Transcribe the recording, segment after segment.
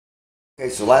Okay,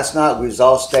 so last night we was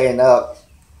all staying up,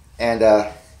 and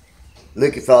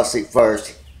Lukey fell asleep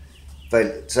first.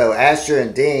 But so Asher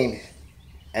and Dean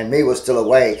and me was still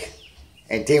awake,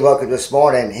 and Dean woke up this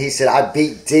morning. He said I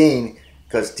beat Dean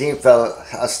because Dean fell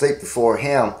asleep before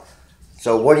him.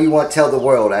 So what do you want to tell the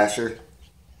world, Asher?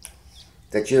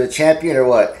 That you're the champion or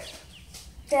what?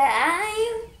 That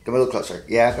I am Come a little closer.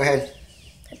 Yeah, go ahead.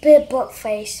 a big butt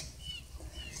face.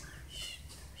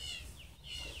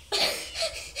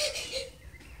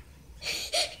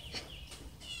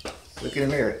 Look in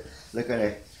the mirror. Look in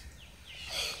there.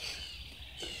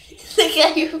 Look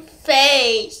at your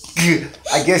face.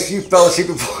 I guess you fell asleep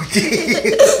before Dean.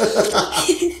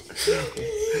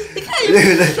 Look at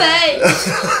your face.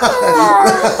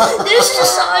 This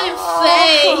is on your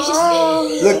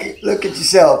face. Look at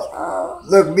yourself.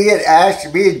 Look, me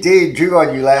and Dean drew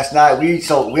on you last night. We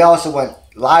also went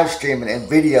live streaming and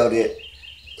videoed it.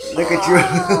 Look at you.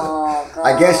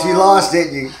 I guess you lost,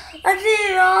 didn't you? I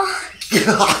did not.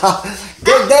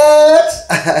 Good dance.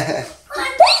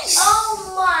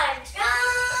 Oh my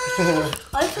god.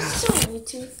 I put this on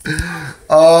YouTube.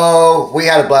 Oh, we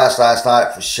had a blast last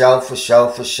night for sure.